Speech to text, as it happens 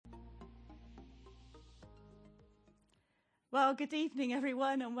Well, good evening,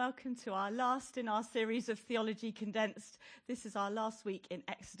 everyone, and welcome to our last in our series of Theology Condensed. This is our last week in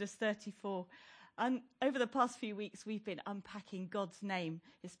Exodus 34. And over the past few weeks, we've been unpacking God's name.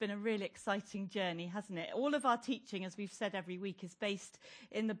 It's been a really exciting journey, hasn't it? All of our teaching, as we've said every week, is based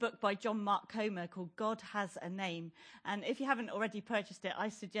in the book by John Mark Comer called God Has a Name. And if you haven't already purchased it, I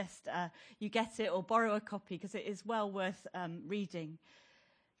suggest you get it or borrow a copy because it is well worth reading.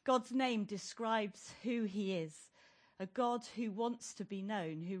 God's name describes who he is. A God who wants to be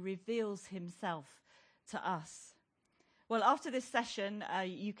known, who reveals himself to us. Well, after this session,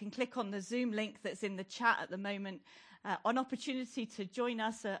 you can click on the Zoom link that's in the chat at the moment, an opportunity to join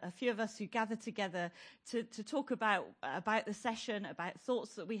us, a few of us who gather together to talk about the session, about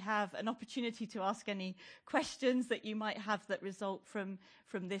thoughts that we have, an opportunity to ask any questions that you might have that result from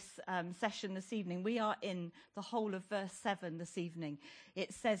this session this evening. We are in the whole of verse 7 this evening.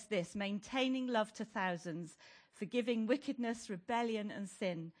 It says this: maintaining love to thousands, forgiving wickedness, rebellion, and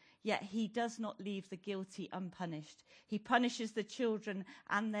sin, yet he does not leave the guilty unpunished. He punishes the children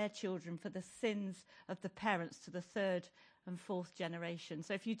and their children for the sins of the parents to the third and fourth generation.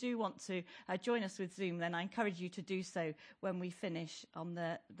 So if you do want to join us with Zoom, then I encourage you to do so when we finish on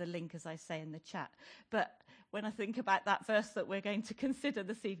the link, as I say, in the chat. But when I think about that verse that we're going to consider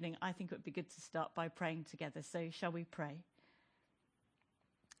this evening, I think it would be good to start by praying together. So shall we pray?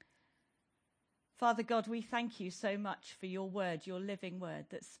 Father God, we thank you so much for your word, your living word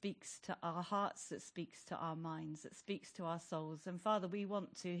that speaks to our hearts, that speaks to our minds, that speaks to our souls. And Father, we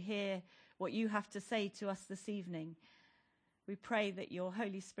want to hear what you have to say to us this evening. We pray that your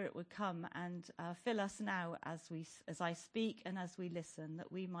Holy Spirit would come and fill us now as I speak and as we listen,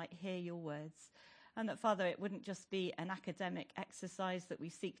 that we might hear your words. And that, Father, it wouldn't just be an academic exercise that we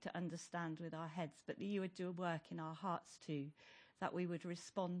seek to understand with our heads, but that you would do a work in our hearts too, that we would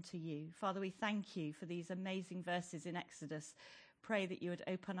respond to you. Father, we thank you for these amazing verses in Exodus. Pray that you would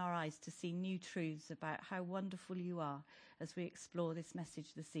open our eyes to see new truths about how wonderful you are as we explore this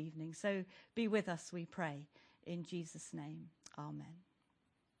message this evening. So be with us, we pray, in Jesus' name. Amen.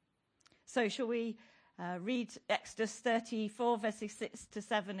 So shall we read Exodus 34, verses 6 to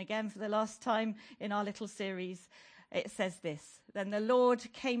 7 again for the last time in our little series. It says this: Then the Lord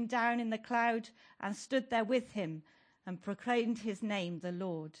came down in the cloud and stood there with him, and proclaimed his name, the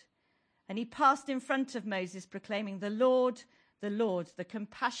Lord. And he passed in front of Moses, proclaiming, the Lord, the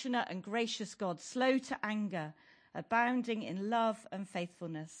compassionate and gracious God, slow to anger, abounding in love and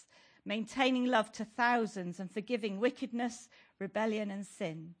faithfulness, maintaining love to thousands, and forgiving wickedness, rebellion, and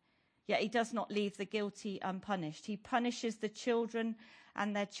sin. Yet he does not leave the guilty unpunished. He punishes the children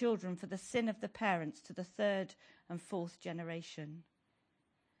and their children for the sin of the parents to the third and fourth generation.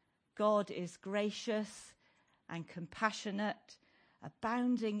 God is gracious and compassionate,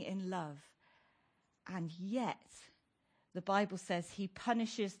 abounding in love. And yet, the Bible says he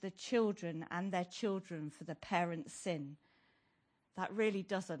punishes the children and their children for the parents' sin. That really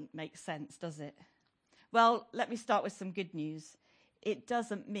doesn't make sense, does it? Well, let me start with some good news. It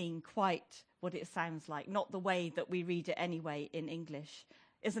doesn't mean quite what it sounds like, not the way that we read it anyway in English.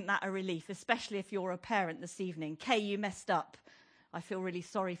 Isn't that a relief, especially if you're a parent this evening? Kay, you messed up. I feel really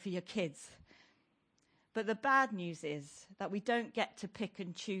sorry for your kids. But the bad news is that we don't get to pick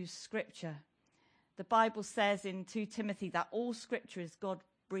and choose Scripture. The Bible says in 2 Timothy that all Scripture is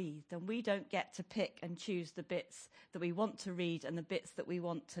God-breathed, and we don't get to pick and choose the bits that we want to read and the bits that we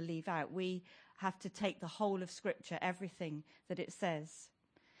want to leave out. We have to take the whole of Scripture, everything that it says.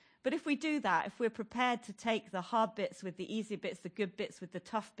 But if we do that, if we're prepared to take the hard bits with the easy bits, the good bits with the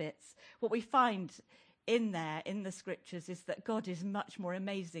tough bits, what we find in the Scriptures is that God is much more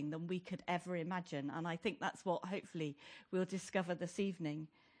amazing than we could ever imagine. And I think that's what hopefully we'll discover this evening.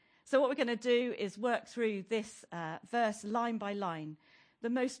 So what we're going to do is work through this verse line by line, the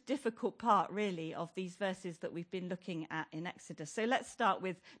most difficult part really of these verses that we've been looking at in Exodus. So let's start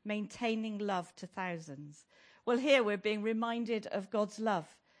with maintaining love to thousands. Well, here we're being reminded of God's love.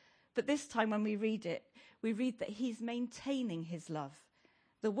 But this time when we read it, we read that he's maintaining his love.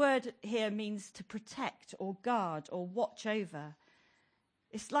 The word here means to protect or guard or watch over.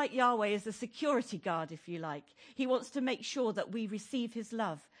 It's like Yahweh is a security guard, if you like. He wants to make sure that we receive his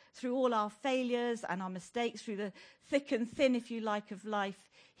love through all our failures and our mistakes, through the thick and thin, if you like, of life.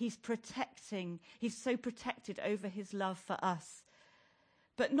 He's protecting. He's so protected over his love for us.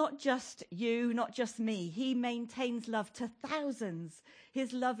 But not just you, not just me. He maintains love to thousands.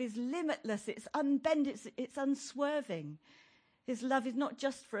 His love is limitless. It's unbending. It's unswerving. His love is not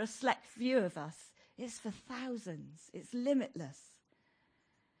just for a select few of us. It's for thousands. It's limitless.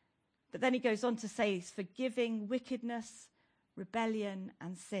 But then he goes on to say he's forgiving wickedness, rebellion,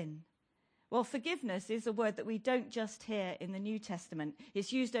 and sin. Well, forgiveness is a word that we don't just hear in the New Testament.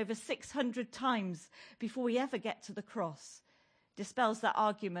 It's used over 600 times before we ever get to the cross. Dispels that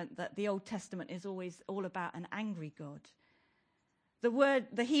argument that the Old Testament is always all about an angry God.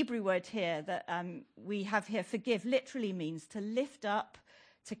 The Hebrew word here that we have here, forgive, literally means to lift up,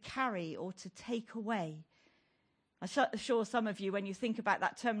 to carry, or to take away. I'm sure some of you, when you think about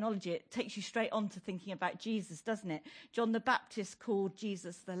that terminology, it takes you straight on to thinking about Jesus, doesn't it? John the Baptist called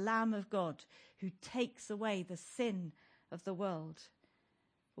Jesus the Lamb of God who takes away the sin of the world.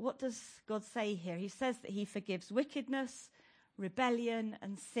 What does God say here? He says that he forgives wickedness, rebellion,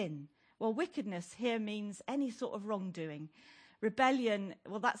 and sin. Well, wickedness here means any sort of wrongdoing. Rebellion,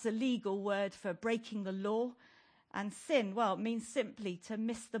 well, that's a legal word for breaking the law. And sin, well, it means simply to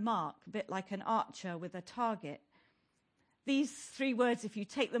miss the mark, a bit like an archer with a target. These three words, if you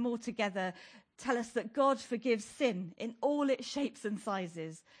take them all together, tell us that God forgives sin in all its shapes and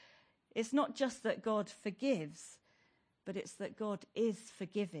sizes. It's not just that God forgives, but it's that God is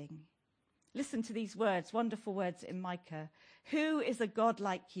forgiving. Listen to these words, wonderful words in Micah. Who is a God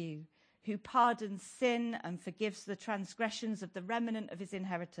like you, who pardons sin and forgives the transgressions of the remnant of his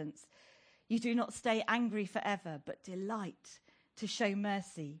inheritance? You do not stay angry forever, but delight to show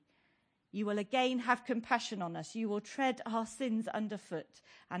mercy. You will again have compassion on us. You will tread our sins underfoot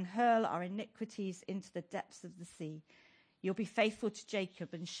and hurl our iniquities into the depths of the sea. You'll be faithful to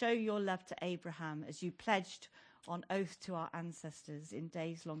Jacob and show your love to Abraham as you pledged on oath to our ancestors in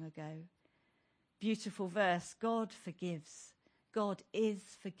days long ago. Beautiful verse. God forgives. God is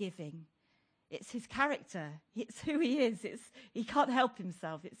forgiving. It's his character. It's who he is. He can't help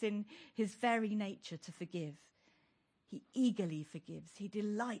himself. It's in his very nature to forgive. He eagerly forgives. He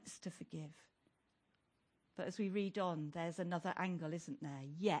delights to forgive. But as we read on, there's another angle, isn't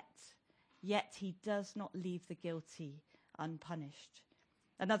there? Yet he does not leave the guilty unpunished.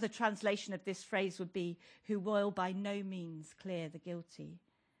 Another translation of this phrase would be, who will by no means clear the guilty.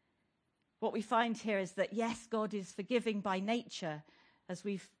 What we find here is that, yes, God is forgiving by nature, as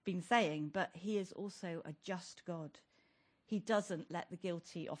we've been saying, but he is also a just God. He doesn't let the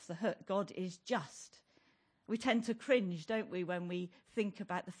guilty off the hook. God is just. We tend to cringe, don't we, when we think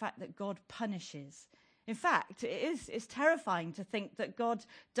about the fact that God punishes. In fact, it's terrifying to think that God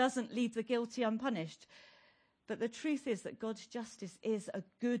doesn't leave the guilty unpunished. But the truth is that God's justice is a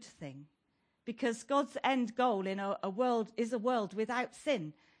good thing, because God's end goal in a world is a world without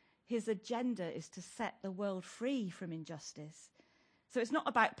sin. His agenda is to set the world free from injustice. So it's not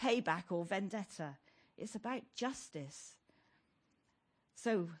about payback or vendetta. It's about justice.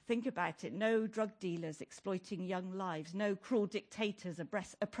 So think about it. No drug dealers exploiting young lives. No cruel dictators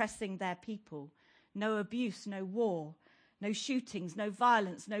oppressing their people. No abuse, no war. No shootings, no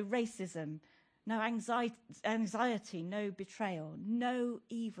violence, no racism. No anxiety, no betrayal. No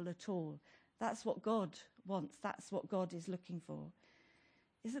evil at all. That's what God wants. That's what God is looking for.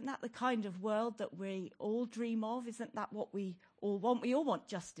 Isn't that the kind of world that we all dream of? Isn't that what we all want? We all want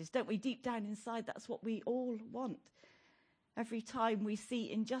justice, don't we? Deep down inside, that's what we all want. Every time we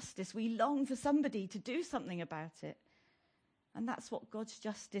see injustice, we long for somebody to do something about it. And that's what God's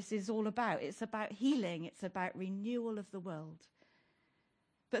justice is all about. It's about healing. It's about renewal of the world.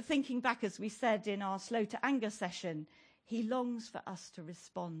 But thinking back, as we said in our Slow to Anger session, he longs for us to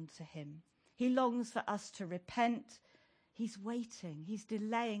respond to him. He longs for us to repent. He's waiting. He's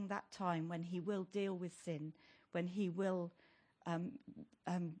delaying that time when he will deal with sin, when he will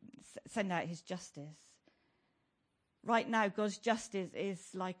send out his justice. Right now, God's justice is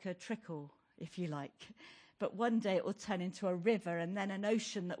like a trickle, if you like. But one day it will turn into a river and then an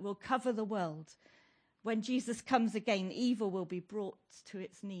ocean that will cover the world. When Jesus comes again, evil will be brought to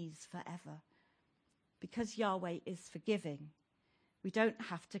its knees forever. Because Yahweh is forgiving, we don't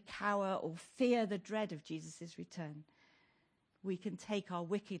have to cower or fear the dread of Jesus' return. We can take our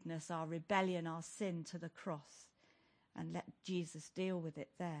wickedness, our rebellion, our sin to the cross and let Jesus deal with it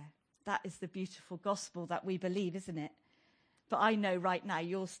there. That is the beautiful gospel that we believe, isn't it? But I know right now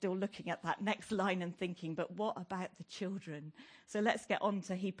you're still looking at that next line and thinking, but what about the children? So let's get on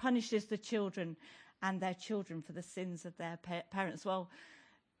to he punishes the children and their children for the sins of their parents. Well,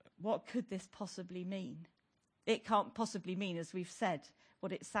 what could this possibly mean? It can't possibly mean, as we've said,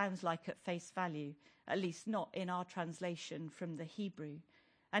 what it sounds like at face value, at least not in our translation from the Hebrew.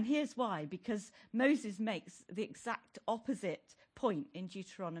 And here's why, because Moses makes the exact opposite point in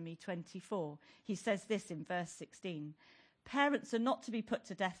Deuteronomy 24. He says this in verse 16, parents are not to be put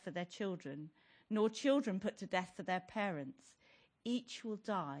to death for their children, nor children put to death for their parents. Each will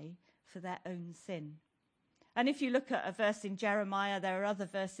die for their own sin. And if you look at a verse in Jeremiah, there are other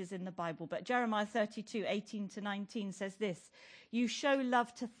verses in the Bible, but Jeremiah 32:18-19 says this: "You show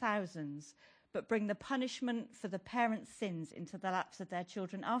love to thousands, but bring the punishment for the parents' sins into the laps of their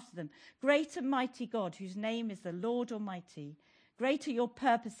children after them. Great and mighty God, whose name is the Lord Almighty. Great are your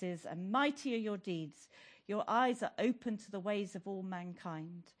purposes and mighty are your deeds. Your eyes are open to the ways of all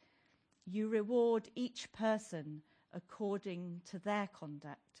mankind. You reward each person according to their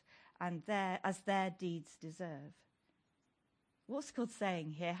conduct and as their deeds deserve." What's God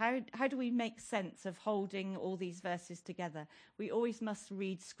saying here? How do we make sense of holding all these verses together? We always must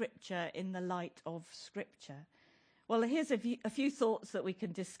read Scripture in the light of Scripture. Well, here's a few thoughts that we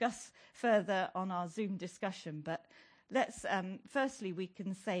can discuss further on our Zoom discussion. But let's firstly, we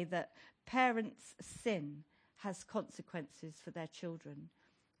can say that parents' sin has consequences for their children.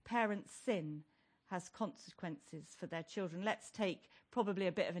 Parents' sin has consequences for their children. Let's take probably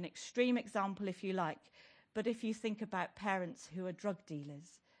a bit of an extreme example, if you like. But if you think about parents who are drug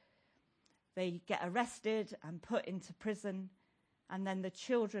dealers, they get arrested and put into prison, and then the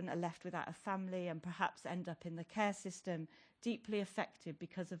children are left without a family and perhaps end up in the care system, deeply affected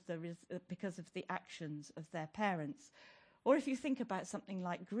because of the actions of their parents. Or if you think about something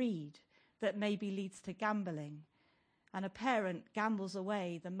like greed that maybe leads to gambling, and a parent gambles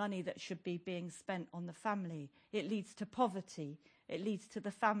away the money that should be being spent on the family, it leads to poverty. It leads to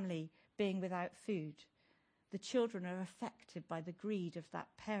the family being without food. The children are affected by the greed of that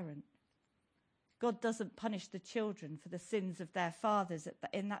parent. God doesn't punish the children for the sins of their fathers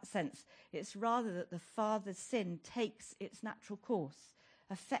in that sense. It's rather that the father's sin takes its natural course,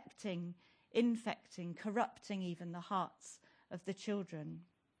 affecting, infecting, corrupting even the hearts of the children.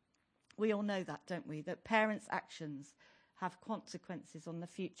 We all know that, don't we? That parents' actions have consequences on the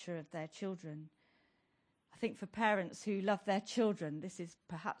future of their children. I think for parents who love their children, this is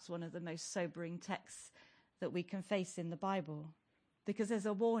perhaps one of the most sobering texts that we can face in the Bible, because there's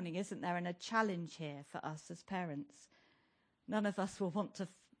a warning, isn't there, and a challenge here for us as parents. None of us will want to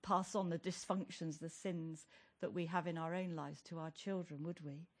pass on the dysfunctions, the sins that we have in our own lives to our children, would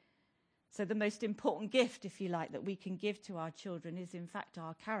we? So the most important gift, if you like, that we can give to our children is in fact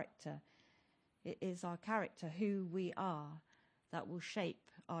our character. It is our character, who we are, that will shape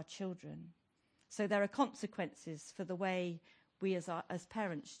our children. So there are consequences for the way we as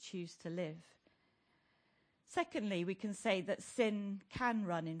parents choose to live. Secondly, we can say that sin can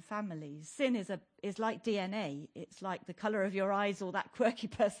run in families. Sin is like DNA. It's like the colour of your eyes or that quirky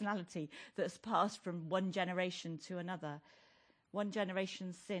personality that's passed from one generation to another. One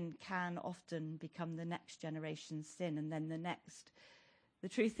generation's sin can often become the next generation's sin, and then the next. The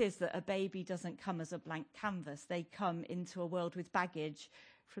truth is that a baby doesn't come as a blank canvas. They come into a world with baggage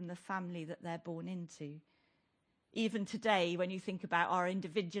from the family that they're born into. Even today, when you think about our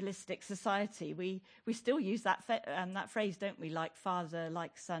individualistic society, we still use that phrase, don't we? Like father,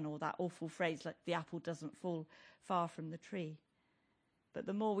 like son, or that awful phrase, like the apple doesn't fall far from the tree. But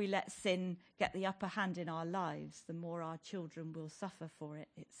the more we let sin get the upper hand in our lives, the more our children will suffer for it.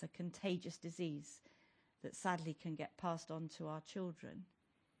 It's a contagious disease that sadly can get passed on to our children.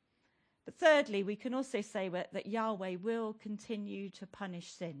 But thirdly, we can also say that Yahweh will continue to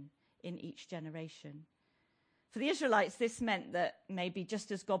punish sin in each generation. For the Israelites, this meant that maybe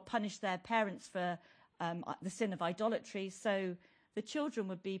just as God punished their parents for the sin of idolatry, so the children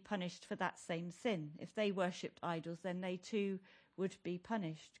would be punished for that same sin. If they worshipped idols, then they too would be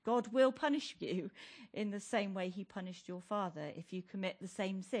punished. God will punish you in the same way he punished your father if you commit the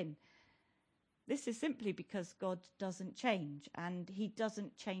same sin. This is simply because God doesn't change, and he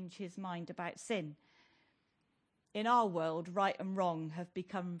doesn't change his mind about sin. In our world, right and wrong have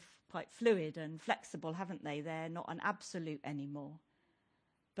become quite fluid and flexible, haven't they? They're not an absolute anymore.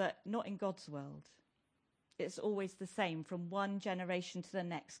 But not in God's world. It's always the same from one generation to the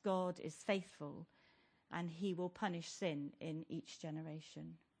next. God is faithful, and he will punish sin in each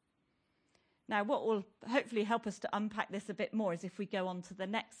generation. Now, what will hopefully help us to unpack this a bit more is if we go on to the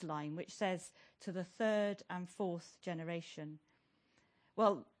next line, which says, to the third and fourth generation.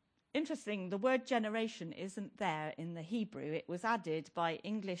 Well, interesting, the word generation isn't there in the Hebrew. It was added by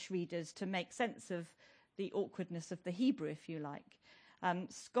English readers to make sense of the awkwardness of the Hebrew, if you like.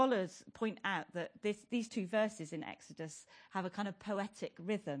 Scholars point out that these two verses in Exodus have a kind of poetic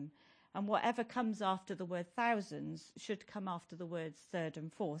rhythm, and whatever comes after the word thousands should come after the words third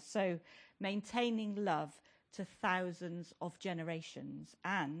and fourth. So maintaining love to thousands of generations,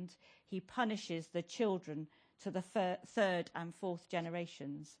 and he punishes the children to the third and fourth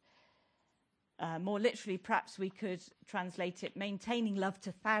generations. More literally, perhaps we could translate it, maintaining love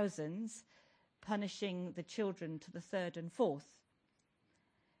to thousands, punishing the children to the third and fourth.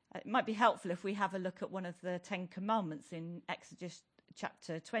 It might be helpful if we have a look at one of the 10 commandments in Exodus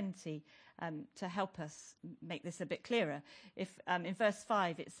chapter 20 to help us make this a bit clearer. If in verse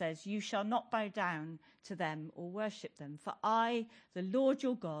 5 it says, "You shall not bow down to them or worship them, for I, the Lord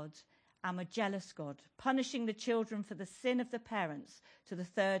your God, am a jealous God, punishing the children for the sin of the parents to the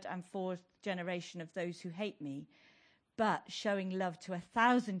third and fourth generation of those who hate me, but showing love to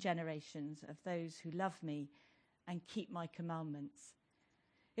 1,000 generations of those who love me and keep my commandments."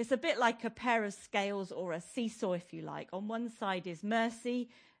 It's a bit like a pair of scales or a seesaw, if you like. On one side is mercy,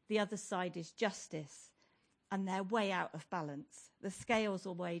 the other side is justice, and they're way out of balance. The scales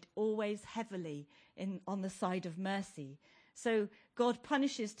are weighed always heavily on the side of mercy. So God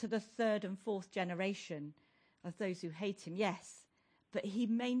punishes to the third and fourth generation of those who hate him, yes, but he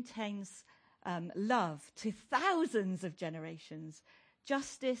maintains love to thousands of generations.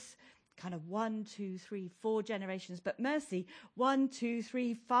 Justice, kind of 1, 2, 3, 4 generations, but mercy, 1, 2,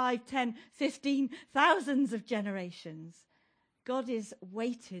 3, 5, 10, 15, thousands of generations. God is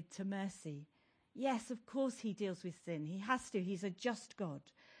weighted to mercy. Yes, of course he deals with sin. He has to. He's a just God,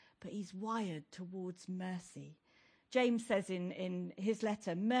 but he's wired towards mercy. James says in his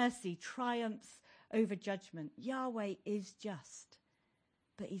letter, mercy triumphs over judgment. Yahweh is just,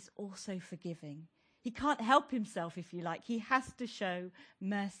 but he's also forgiving. He can't help himself, if you like. He has to show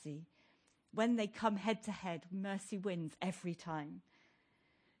mercy. When they come head to head, mercy wins every time.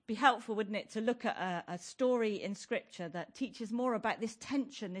 Be helpful, wouldn't it, to look at a story in Scripture that teaches more about this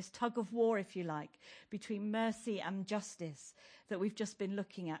tension, this tug of war, if you like, between mercy and justice that we've just been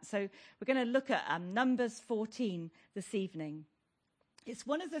looking at. So we're going to look at Numbers 14 this evening. It's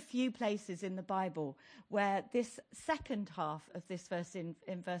one of the few places in the Bible where this second half of this verse in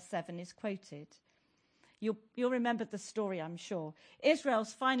verse 7 is quoted. You'll remember the story, I'm sure.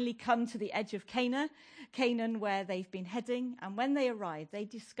 Israel's finally come to the edge of Canaan, where they've been heading. And when they arrive, they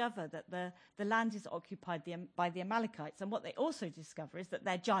discover that the land is occupied by the Amalekites. And what they also discover is that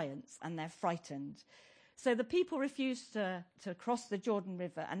they're giants and they're frightened. So the people refuse to cross the Jordan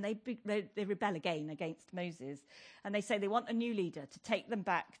River, and they rebel again against Moses. And they say they want a new leader to take them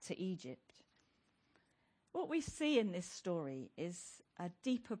back to Egypt. What we see in this story is a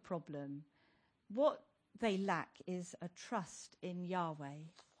deeper problem. What they lack is a trust in Yahweh.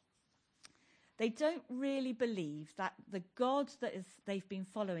 They don't really believe that the God that they've been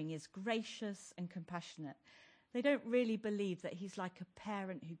following is gracious and compassionate. They don't really believe that he's like a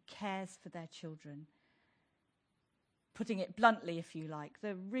parent who cares for their children. Putting it bluntly, if you like,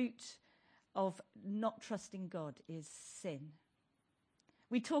 the root of not trusting God is sin.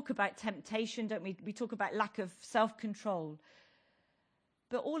 We talk about temptation, don't we? We talk about lack of self-control.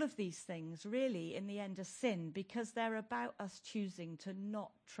 But all of these things really, in the end, are sin because they're about us choosing to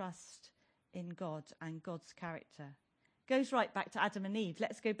not trust in God and God's character. Goes right back to Adam and Eve.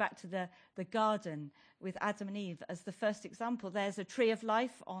 Let's go back to the garden with Adam and Eve as the first example. There's a tree of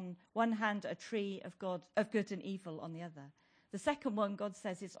life on one hand, a tree of good and evil on the other. The second one, God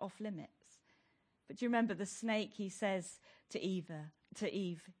says, is off limits. But do you remember the snake? He says to Eve,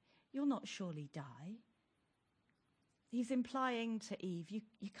 "You'll not surely die." He's implying to Eve,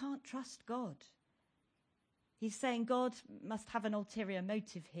 you can't trust God. He's saying God must have an ulterior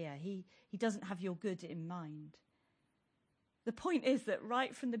motive here. He doesn't have your good in mind. The point is that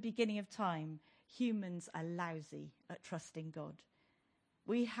right from the beginning of time, humans are lousy at trusting God.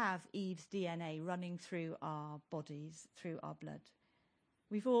 We have Eve's DNA running through our bodies, through our blood.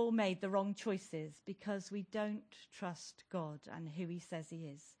 We've all made the wrong choices because we don't trust God and who he says he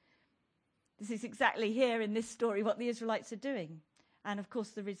is. This is exactly here in this story what the Israelites are doing. And of course,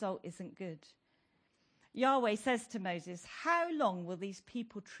 the result isn't good. Yahweh says to Moses, "How long will these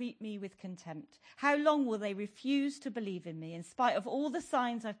people treat me with contempt? How long will they refuse to believe in me in spite of all the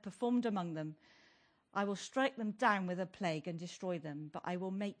signs I've performed among them? I will strike them down with a plague and destroy them, but I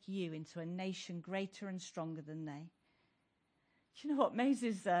will make you into a nation greater and stronger than they." Do you know what?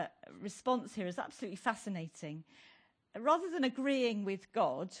 Moses' response here is absolutely fascinating. Rather than agreeing with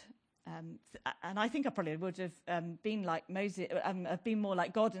God, and I think I probably would have been like Moses, been more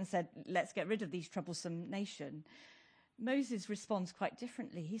like God and said, "Let's get rid of these troublesome nation." Moses responds quite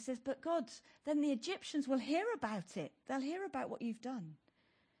differently. He says, "But God, then the Egyptians will hear about it. They'll hear about what you've done."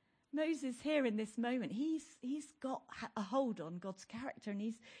 Moses here in this moment, he's got a hold on God's character, and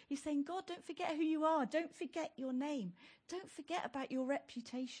he's saying, "God, don't forget who you are. Don't forget your name. Don't forget about your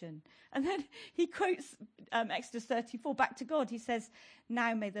reputation." And then he quotes Exodus 34 back to God. He says,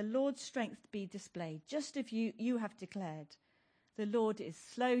 "Now may the Lord's strength be displayed, just as you have declared. The Lord is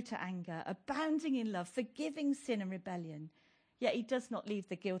slow to anger, abounding in love, forgiving sin and rebellion. Yet he does not leave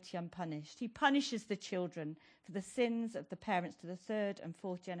the guilty unpunished. He punishes the children for the sins of the parents to the third and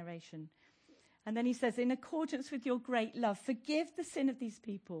fourth generation. And then he says, in accordance with your great love, forgive the sin of these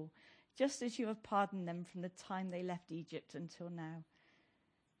people, just as you have pardoned them from the time they left Egypt until now.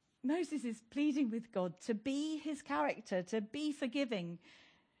 Moses is pleading with God to be his character, to be forgiving.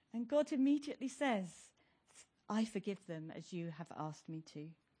 And God immediately says, I forgive them as you have asked me to.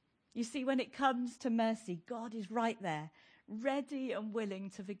 You see, when it comes to mercy, God is right there, ready and willing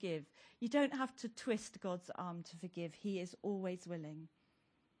to forgive. You don't have to twist God's arm to forgive. He is always willing.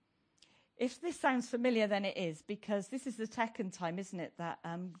 If this sounds familiar, then it is, because this is the second time, isn't it, that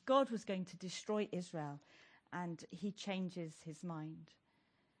God was going to destroy Israel, and he changes his mind.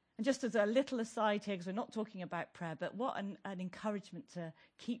 And just as a little aside here, because we're not talking about prayer, but what an encouragement to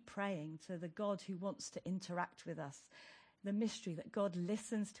keep praying to the God who wants to interact with us. The mystery that God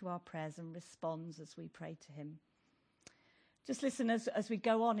listens to our prayers and responds as we pray to him. Just listen as we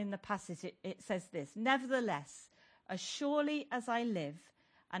go on in the passage. It says this, nevertheless, as surely as I live,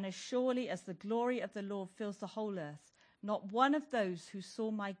 and as surely as the glory of the Lord fills the whole earth, not one of those who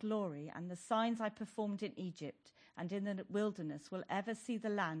saw my glory and the signs I performed in Egypt and in the wilderness will ever see the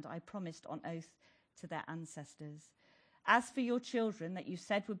land I promised on oath to their ancestors. As for your children that you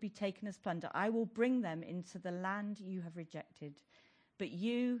said would be taken as plunder, I will bring them into the land you have rejected. But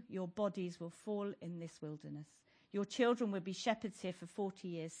you, your bodies will fall in this wilderness. Your children will be shepherds here for 40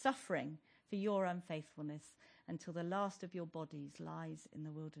 years, suffering for your unfaithfulness until the last of your bodies lies in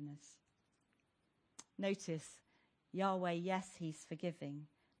the wilderness. Notice, Yahweh, yes, he's forgiving.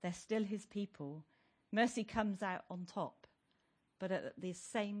 They're still his people. Mercy comes out on top. But at the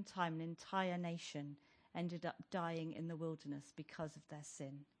same time, an entire nation ended up dying in the wilderness because of their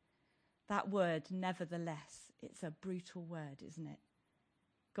sin. That word, nevertheless, it's a brutal word, isn't it?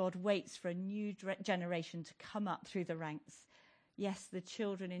 God waits for a new generation to come up through the ranks. Yes, the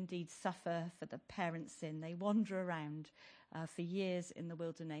children indeed suffer for the parents' sin. They wander around for years in the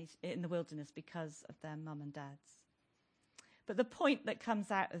wilderness because of their mum and dads. But the point that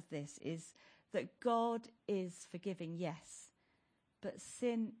comes out of this is that God is forgiving, yes, but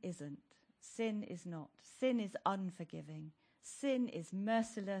sin isn't. Sin is not. Sin is unforgiving. Sin is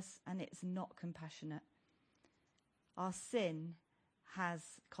merciless and it's not compassionate. Our sin has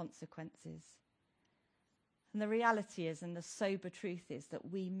consequences. And the reality is, and the sober truth is,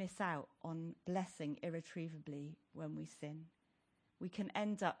 that we miss out on blessing irretrievably when we sin. We can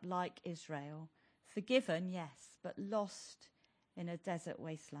end up like Israel, forgiven, yes, but lost in a desert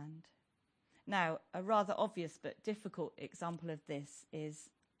wasteland. Now, a rather obvious but difficult example of this is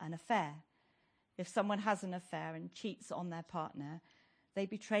an affair. If someone has an affair and cheats on their partner, they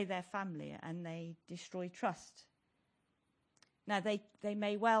betray their family and they destroy trust. Now, they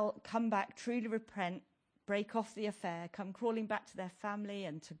may well come back, truly repent, break off the affair, come crawling back to their family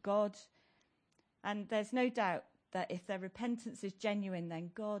and to God. And there's no doubt that if their repentance is genuine,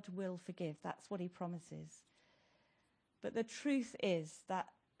 then God will forgive. That's what he promises. But the truth is that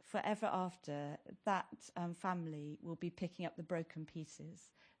forever after, that family will be picking up the broken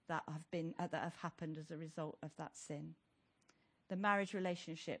pieces that have happened as a result of that sin. The marriage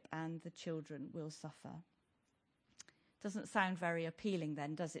relationship and the children will suffer. Doesn't sound very appealing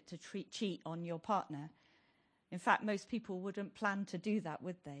then, does it, to cheat on your partner? In fact, most people wouldn't plan to do that,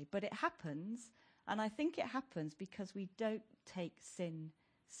 would they? But it happens, and I think it happens because we don't take sin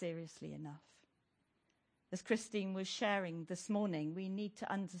seriously enough. As Christine was sharing this morning, we need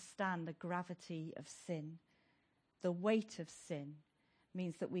to understand the gravity of sin. The weight of sin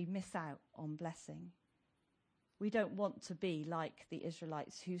means that we miss out on blessing. We don't want to be like the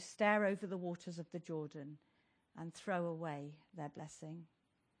Israelites who stare over the waters of the Jordan and throw away their blessing.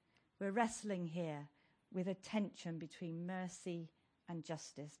 We're wrestling here with a tension between mercy and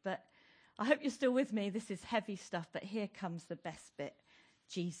justice. But I hope you're still with me. This is heavy stuff, but here comes the best bit,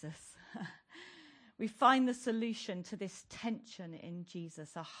 Jesus. We find the solution to this tension in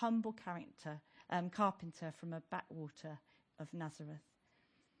Jesus, a humble carpenter from a backwater of Nazareth.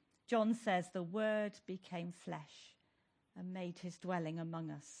 John says the Word became flesh and made his dwelling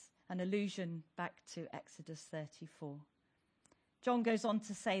among us, an allusion back to Exodus 34. John goes on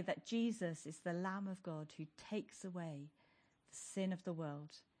to say that Jesus is the Lamb of God who takes away the sin of the world.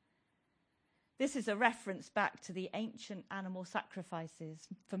 This is a reference back to the ancient animal sacrifices.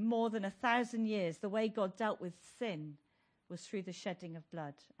 For more than 1,000 years, the way God dealt with sin was through the shedding of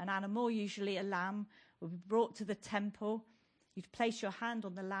blood. An animal, usually a lamb, would be brought to the temple. You'd place your hand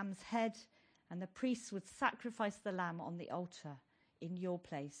on the lamb's head, and the priests would sacrifice the lamb on the altar in your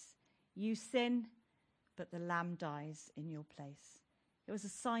place. You sin, but the lamb dies in your place. It was a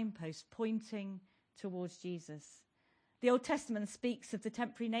signpost pointing towards Jesus. The Old Testament speaks of the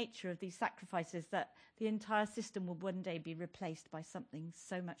temporary nature of these sacrifices, that the entire system will one day be replaced by something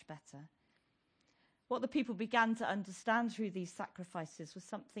so much better. What the people began to understand through these sacrifices was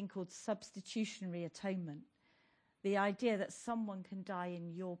something called substitutionary atonement. The idea that someone can die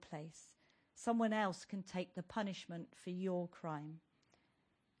in your place. Someone else can take the punishment for your crime.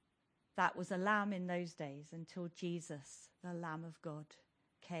 That was a lamb in those days until Jesus, the Lamb of God,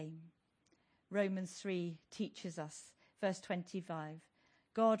 came. Romans 3 teaches us, verse 25,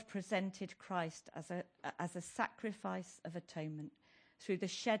 God presented Christ as a sacrifice of atonement through the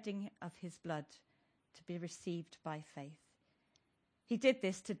shedding of his blood to be received by faith. He did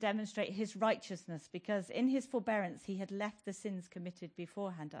this to demonstrate his righteousness because in his forbearance he had left the sins committed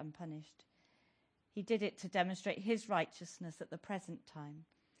beforehand unpunished. He did it to demonstrate his righteousness at the present time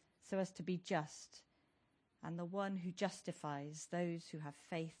so as to be just and the one who justifies those who have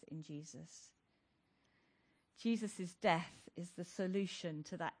faith in Jesus. Jesus' death is the solution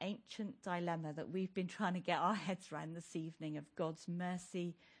to that ancient dilemma that we've been trying to get our heads around this evening of God's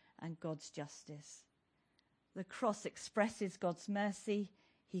mercy and God's justice. The cross expresses God's mercy.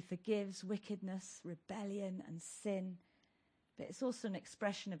 He forgives wickedness, rebellion, and sin. But it's also an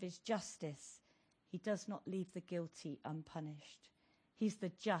expression of his justice. He does not leave the guilty unpunished. He's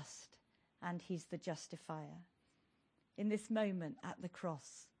the just and he's the justifier. In this moment at the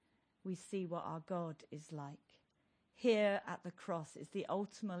cross, we see what our God is like. Here at the cross is the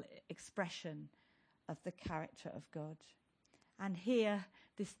ultimate expression of the character of God. And here,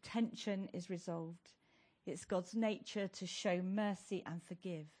 this tension is resolved. It's God's nature to show mercy and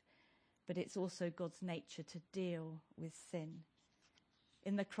forgive, but it's also God's nature to deal with sin.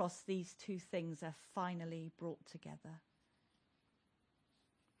 In the cross, these two things are finally brought together.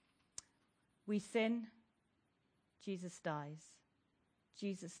 We sin, Jesus dies.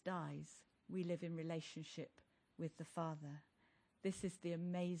 Jesus dies, we live in relationship with the Father. This is the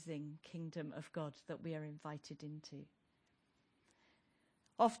amazing kingdom of God that we are invited into.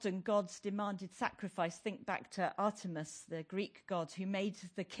 Often God's demanded sacrifice. Think back to Artemis, the Greek god who made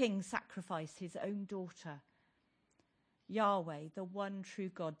the king sacrifice his own daughter. Yahweh, the one true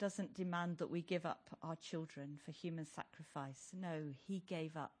God, doesn't demand that we give up our children for human sacrifice. No, he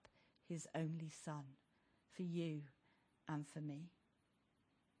gave up his only son for you and for me.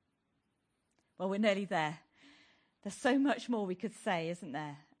 Well, we're nearly there. There's so much more we could say, isn't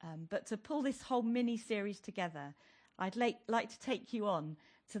there? But to pull this whole mini-series together, I'd like to take you on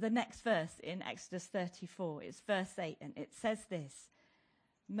to the next verse in Exodus 34. It's verse 8, and it says this: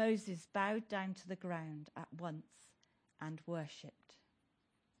 Moses bowed down to the ground at once and worshipped.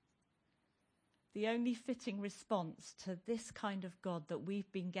 The only fitting response to this kind of God that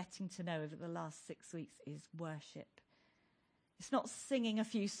we've been getting to know over the last 6 weeks is worship. It's not singing a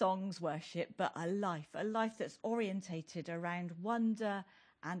few songs worship, but a life that's orientated around wonder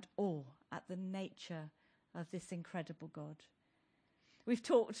and awe at the nature of this incredible God. We've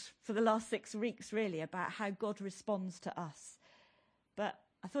talked for the last 6 weeks really about how God responds to us, but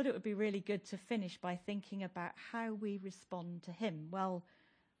I thought it would be really good to finish by thinking about how we respond to him. Well,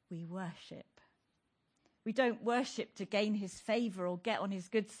 we worship. We don't worship to gain his favour or get on his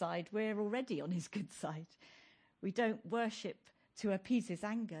good side. We're already on his good side. We don't worship to appease his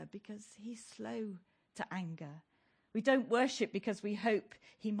anger because he's slow to anger. We don't worship because we hope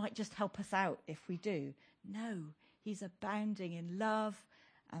he might just help us out if we do. No, he's abounding in love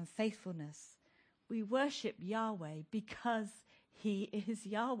and faithfulness. We worship Yahweh because he is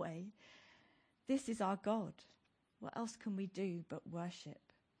Yahweh. This is our God. What else can we do but worship?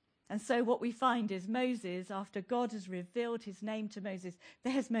 And so what we find is Moses, after God has revealed his name to Moses,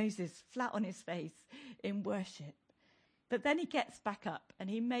 there's Moses flat on his face in worship. But then he gets back up and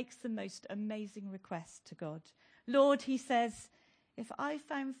he makes the most amazing request to God. Lord, he says, if I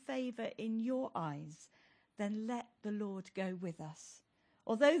found favour in your eyes, then let the Lord go with us.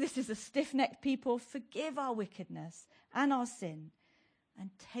 Although this is a stiff-necked people, forgive our wickedness and our sin and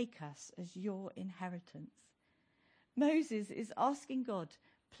take us as your inheritance. Moses is asking God,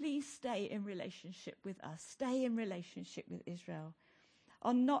 please stay in relationship with us. Stay in relationship with Israel.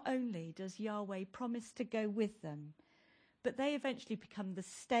 And not only does Yahweh promise to go with them, but they eventually become the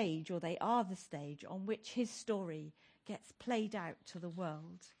stage, or they are the stage, on which his story gets played out to the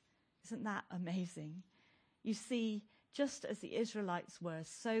world. Isn't that amazing? You see, just as the Israelites were,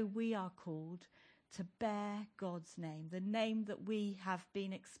 so we are called to bear God's name, the name that we have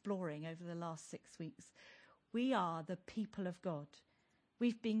been exploring over the last 6 weeks. We are the people of God.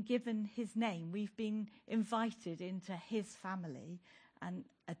 We've been given his name. We've been invited into his family and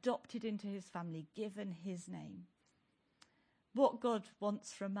adopted into his family, given his name. What God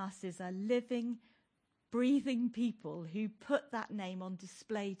wants from us is a living, breathing people who put that name on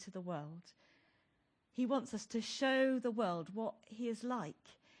display to the world. He wants us to show the world what he is like.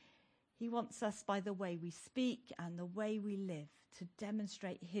 He wants us, by the way we speak and the way we live, to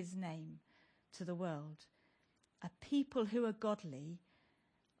demonstrate his name to the world. A people who are godly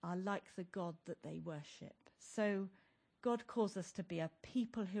are like the God that they worship. So God calls us to be a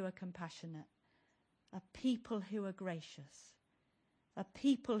people who are compassionate, a people who are gracious, a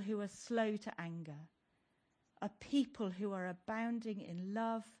people who are slow to anger, a people who are abounding in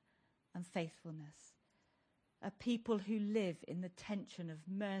love and faithfulness, a people who live in the tension of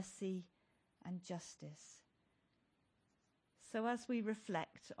mercy and justice. So as we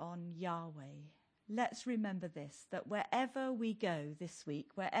reflect on Yahweh, let's remember this, that wherever we go this week,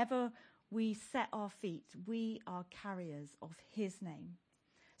 wherever we set our feet, we are carriers of his name.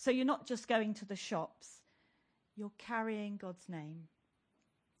 So you're not just going to the shops, you're carrying God's name.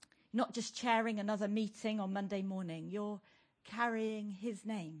 You're not just chairing another meeting on Monday morning, you're carrying his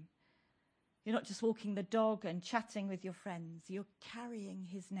name. You're not just walking the dog and chatting with your friends, you're carrying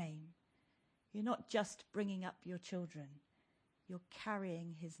his name. You're not just bringing up your children, you're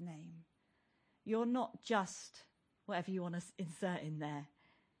carrying his name. You're not just whatever you want to insert in there,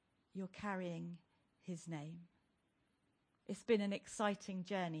 you're carrying his name. It's been an exciting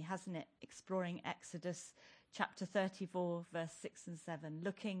journey, hasn't it? Exploring Exodus chapter 34, verse 6 and 7,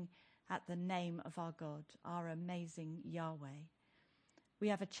 looking at the name of our God, our amazing Yahweh. We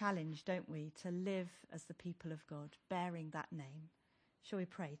have a challenge, don't we, to live as the people of God, bearing that name. Shall we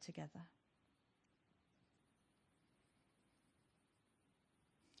pray together?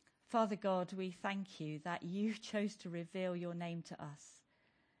 Father God, we thank you that you chose to reveal your name to us.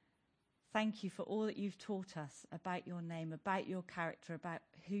 Thank you for all that you've taught us about your name, about your character, about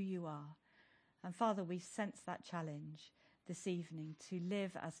who you are. And Father, we sense that challenge this evening to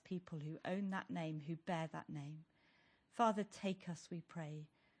live as people who own that name, who bear that name. Father, take us, we pray.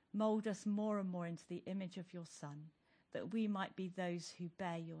 Mould us more and more into the image of your Son, that we might be those who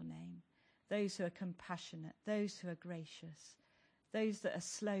bear your name, those who are compassionate, those who are gracious, those that are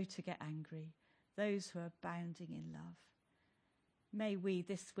slow to get angry, those who are abounding in love. May we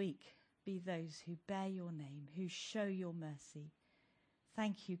this week be those who bear your name, who show your mercy.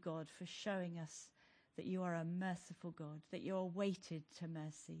 Thank you, God, for showing us that you are a merciful God, that you are weighted to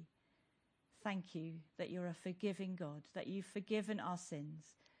mercy. Thank you that you're a forgiving God, that you've forgiven our sins,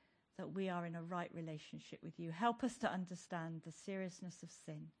 that we are in a right relationship with you. Help us to understand the seriousness of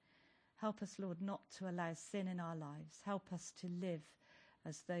sin. Help us, Lord, not to allow sin in our lives. Help us to live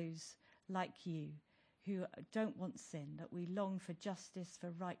as those like you who don't want sin, that we long for justice,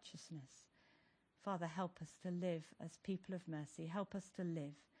 for righteousness. Father, help us to live as people of mercy. Help us to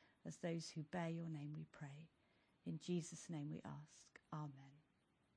live as those who bear your name, we pray. In Jesus' name we ask. Amen.